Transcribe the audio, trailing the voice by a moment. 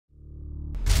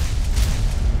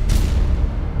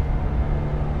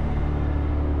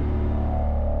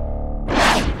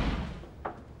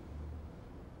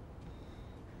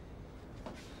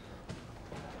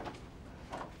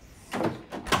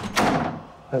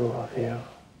I love you.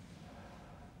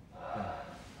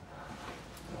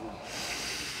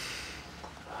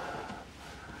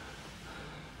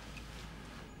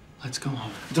 Let's go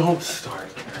home. Don't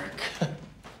start, Eric.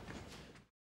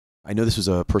 I know this was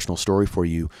a personal story for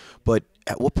you, but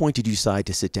at what point did you decide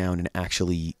to sit down and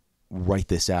actually write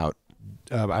this out?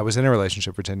 I was in a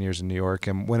relationship for 10 years in New York,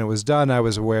 and when it was done, I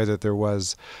was aware that there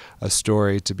was a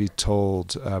story to be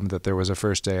told, that there was a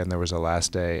first day and there was a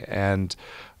last day. And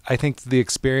I think the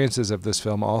experiences of this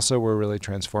film also were really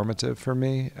transformative for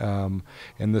me,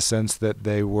 in the sense that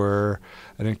they were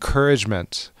an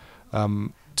encouragement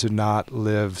to not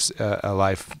live a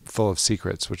life full of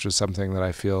secrets, which was something that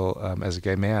I feel, as a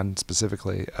gay man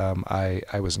specifically,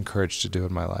 I was encouraged to do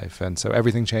in my life. And so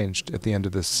everything changed at the end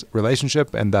of this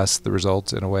relationship, and thus the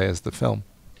result, in a way, is the film.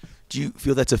 Do you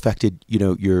feel that's affected,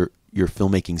 your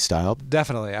filmmaking style?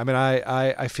 Definitely. I mean,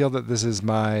 I feel that this is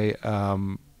my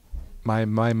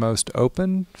my most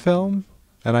open film.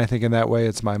 And I think in that way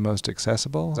it's my most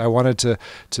accessible. I wanted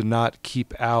to not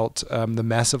keep out the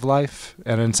mess of life.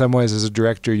 And in some ways, as a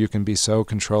director, you can be so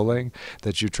controlling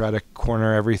that you try to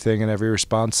corner everything in every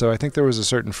response. So I think there was a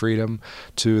certain freedom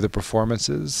to the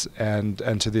performances and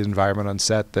to the environment on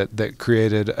set that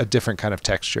created a different kind of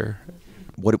texture.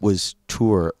 What was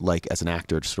Tour like as an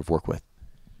actor to sort of work with?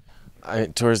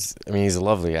 He's a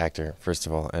lovely actor, first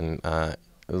of all. And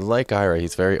like Ira,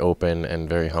 he's very open and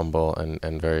very humble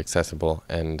and very accessible,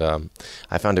 and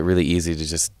I found it really easy to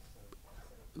just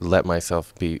let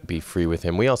myself be free with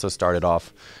him. We also started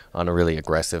off on a really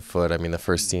aggressive foot. I mean, the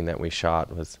first scene that we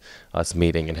shot was us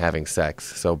meeting and having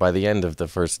sex. So by the end of the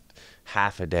first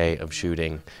half a day of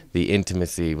shooting, the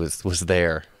intimacy was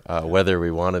there, whether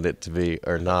we wanted it to be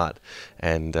or not,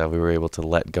 and we were able to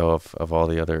let go of all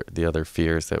the other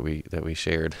fears that we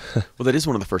shared. Well, that is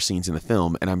one of the first scenes in the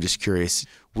film, and I'm just curious,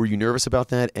 were you nervous about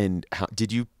that? And how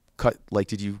did you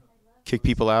did you kick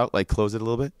people out, close it a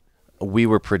little bit? We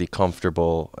were pretty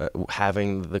comfortable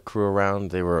having the crew around.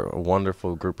 They were a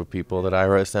wonderful group of people that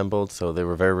Ira assembled, so they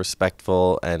were very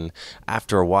respectful, and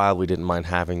after a while we didn't mind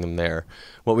having them there.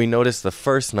 What we noticed the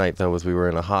first night, though, was we were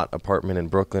in a hot apartment in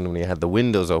Brooklyn and we had the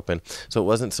windows open, so it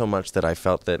wasn't so much that I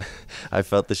felt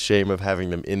the shame of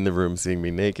having them in the room seeing me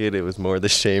naked. It was more the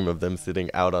shame of them sitting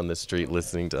out on the street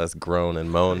listening to us groan and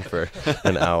moan for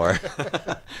an hour.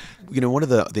 One of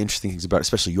the interesting things about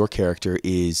especially your character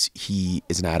is he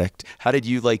is an addict. How did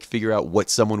you figure out what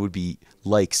someone would be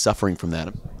like suffering from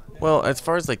that? Well, as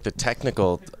far as the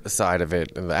technical side of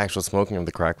it, and the actual smoking of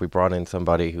the crack, we brought in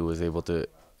somebody who was able to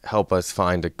help us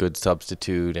find a good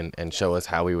substitute and show us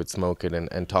how we would smoke it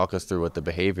and talk us through what the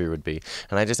behavior would be.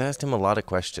 And I just asked him a lot of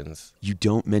questions. You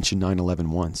don't mention 9/11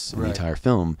 once in the entire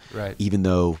film, right? Even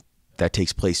though that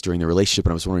takes place during the relationship,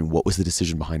 and I was wondering, what was the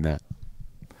decision behind that?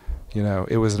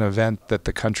 It was an event that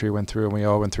the country went through and we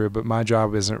all went through, but my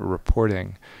job isn't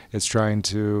reporting. It's trying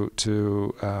to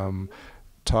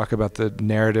talk about the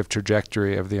narrative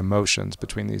trajectory of the emotions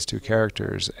between these two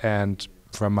characters. And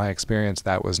from my experience,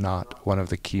 that was not one of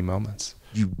the key moments.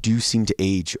 You do seem to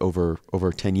age over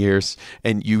 10 years,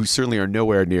 and you certainly are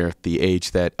nowhere near the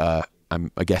age that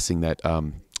I'm guessing that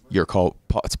you're called.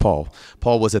 It's Paul.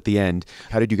 Paul was at the end.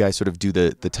 How did you guys sort of do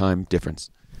the time difference?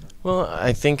 Well,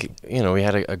 I think, we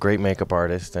had a great makeup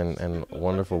artist and a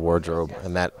wonderful wardrobe,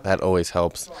 and that always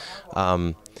helps.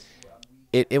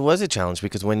 It was a challenge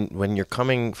because when you're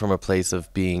coming from a place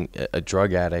of being a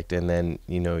drug addict and then,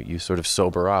 you sort of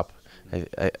sober up,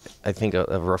 I think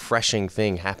a refreshing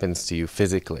thing happens to you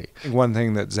physically. One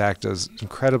thing that Zach does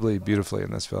incredibly beautifully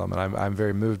in this film, and I'm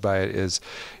very moved by it, is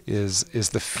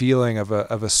the feeling of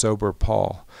a sober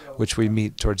Paul, which we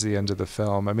meet towards the end of the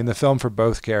film. I mean, the film for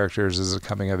both characters is a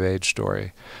coming of age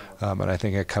story, and I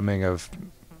think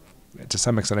to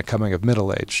some extent, a coming of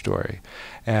middle age story.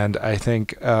 And I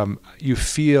think you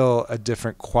feel a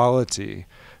different quality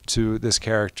to this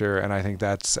character, and I think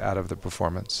that's out of the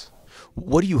performance.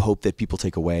 What do you hope that people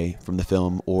take away from the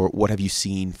film, or what have you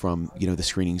seen from the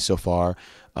screenings so far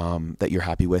that you're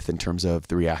happy with in terms of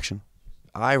the reaction?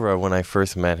 Ira, when I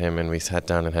first met him and we sat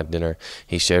down and had dinner,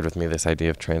 he shared with me this idea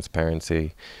of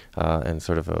transparency and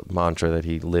sort of a mantra that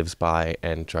he lives by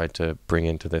and tried to bring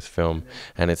into this film.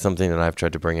 And it's something that I've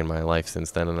tried to bring in my life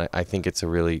since then. And I think it's a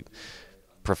really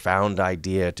profound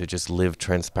idea to just live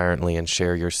transparently and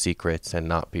share your secrets and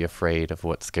not be afraid of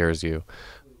what scares you.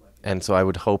 And so I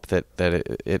would hope that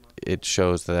it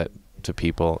shows that to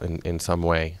people in some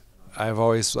way. I've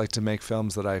always liked to make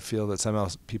films that I feel that somehow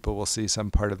people will see some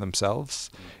part of themselves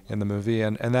in the movie,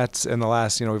 and that's in the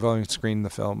last, we've only screened the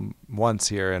film once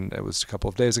here, and it was a couple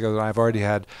of days ago, and I've already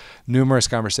had numerous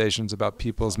conversations about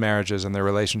people's marriages and their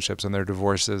relationships and their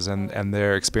divorces and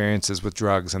their experiences with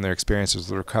drugs and their experiences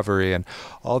with recovery and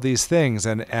all these things,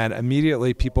 and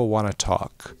immediately people want to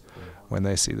talk when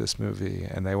they see this movie,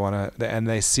 and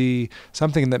they see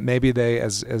something that maybe they,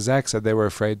 as Zach said, they were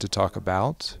afraid to talk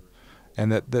about. And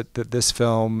that this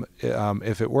film,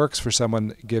 if it works for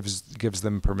someone, gives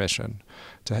them permission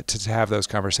to have those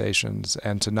conversations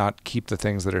and to not keep the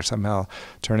things that are somehow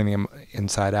turning them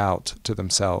inside out to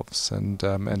themselves, and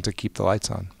to keep the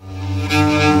lights on.